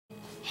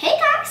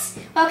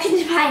Welcome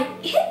to my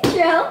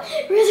intro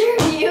with a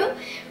review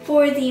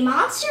for the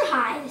Monster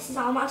High. This is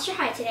all Monster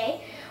High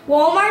today.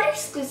 Walmart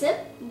exclusive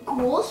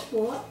Ghouls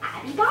for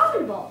Abbey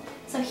Abominable.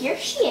 So here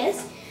she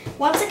is.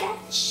 Once again,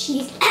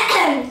 she's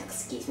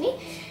excuse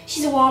me.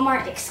 She's a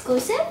Walmart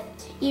exclusive,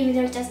 even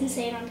though it doesn't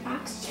say it on the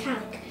box. It's kind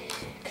of like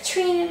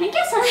Katrina, and I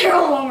guess other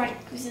old Walmart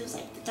exclusives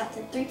like the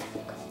Delta 3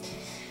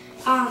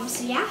 pack.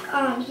 So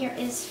yeah, here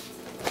is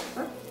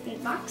her in the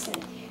box, and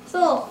there's a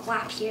little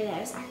flap here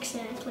that was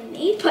accidentally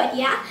made, but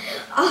yeah.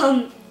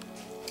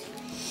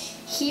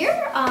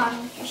 Here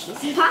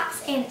she's in the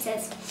box, and it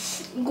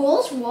says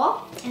Ghouls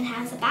Wall, and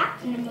has a bat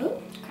and a moon,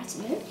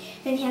 crescent moon.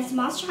 Then he has the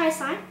Monster High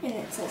sign, and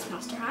it says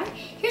Monster High.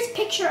 Here's a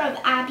picture of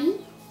Abbey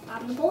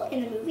Abominable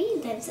in the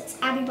movie. Then it says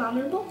Abbey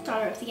Abominable,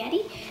 daughter of the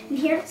Yeti. And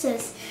here it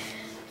says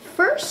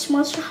first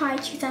Monster High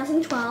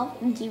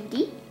 2012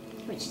 DVD,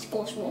 which is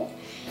Ghouls Wall.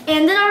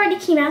 And then already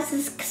came out, so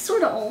it's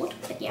sort of old,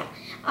 but yeah.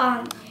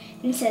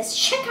 And it says,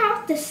 check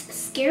out this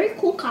scary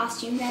cool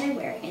costume that I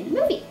wear in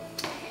the movie.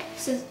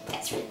 So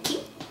that's really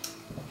cute.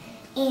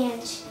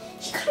 And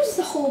she comes with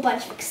a whole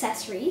bunch of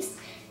accessories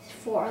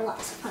for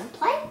lots of fun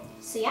play.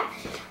 So yeah.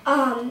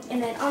 And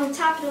then on the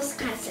top it also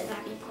kind of says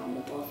Abbey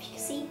Abominable, if you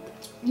can see.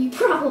 But you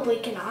probably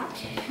cannot.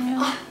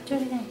 Do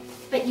it again.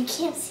 But you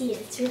can't see it.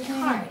 It's really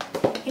hard.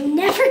 You're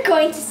never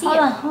going to see it.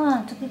 Hold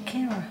on, to the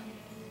camera.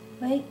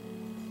 Wait.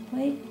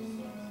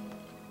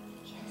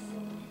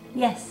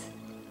 Yes.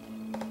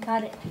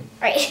 Got it.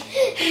 Right.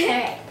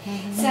 Alright.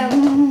 So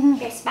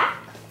here's back.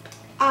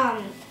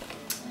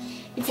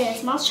 It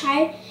says Monster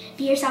High,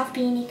 be yourself,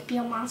 be unique, be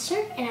a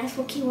monster. And as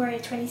what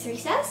keyword 23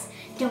 says,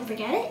 don't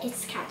forget it,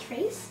 it's the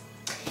catchphrase.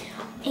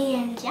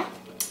 And yeah.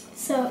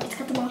 So it's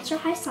got the Monster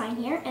High sign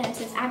here, and it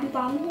says Abbey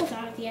Abominable,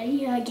 daughter of the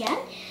Yeti again.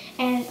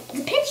 And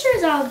the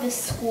pictures of the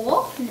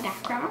school in the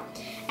background.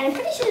 And I'm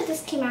pretty sure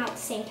this came out at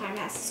the same time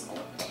as the school.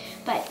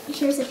 But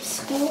here's the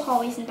school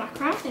hallways in the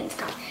background, and it's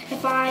got the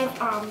 5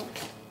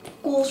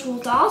 Ghouls Rule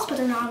dolls, but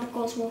they're not in the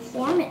Ghouls Rule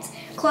form. It's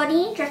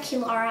Claudine,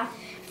 Draculaura,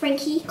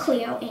 Frankie,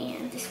 Cleo,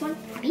 and this one,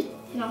 Abbey,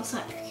 and also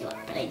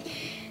Draculaura. But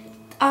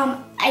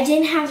I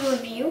didn't have a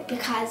review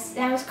because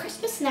that was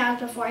Christmas, and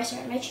that was before I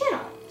started my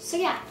channel. So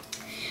yeah.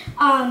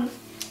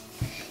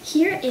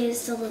 Here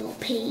is the little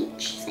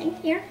page thing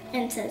here,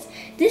 and it says,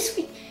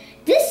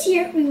 this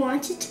year we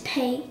wanted to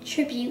pay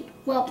tribute.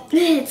 Well,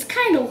 it's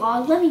kind of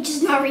long. Let me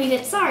just not read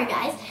it. Sorry,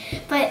 guys.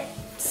 But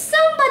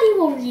somebody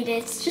will read it.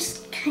 It's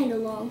just kind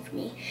of long for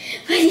me.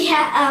 But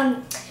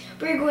yeah,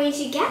 we're going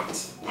to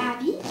get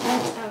Abbey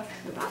out of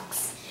her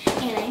box.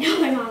 And I know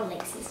my mom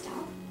likes this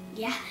doll.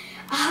 Yeah.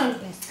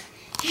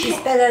 She's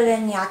better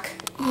than Yak.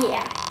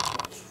 Yeah.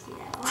 I see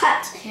that a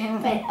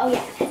lot. But, oh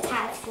yeah, it's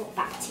had its little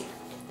bats here.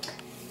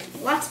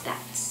 Lots of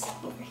bats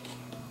over here.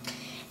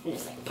 And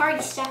there's like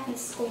party stuff in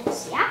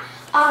schools, yeah.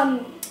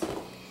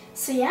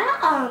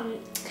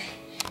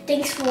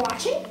 Thanks for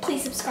watching.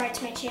 Please subscribe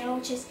to my channel,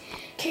 which is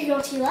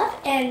Karaoke Love.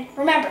 And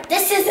remember,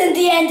 this isn't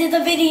the end of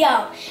the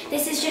video.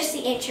 This is just the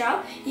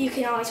intro. You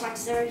can always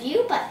watch the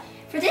review, but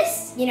for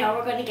this, you know,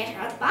 we're going to get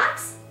her out of the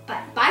box.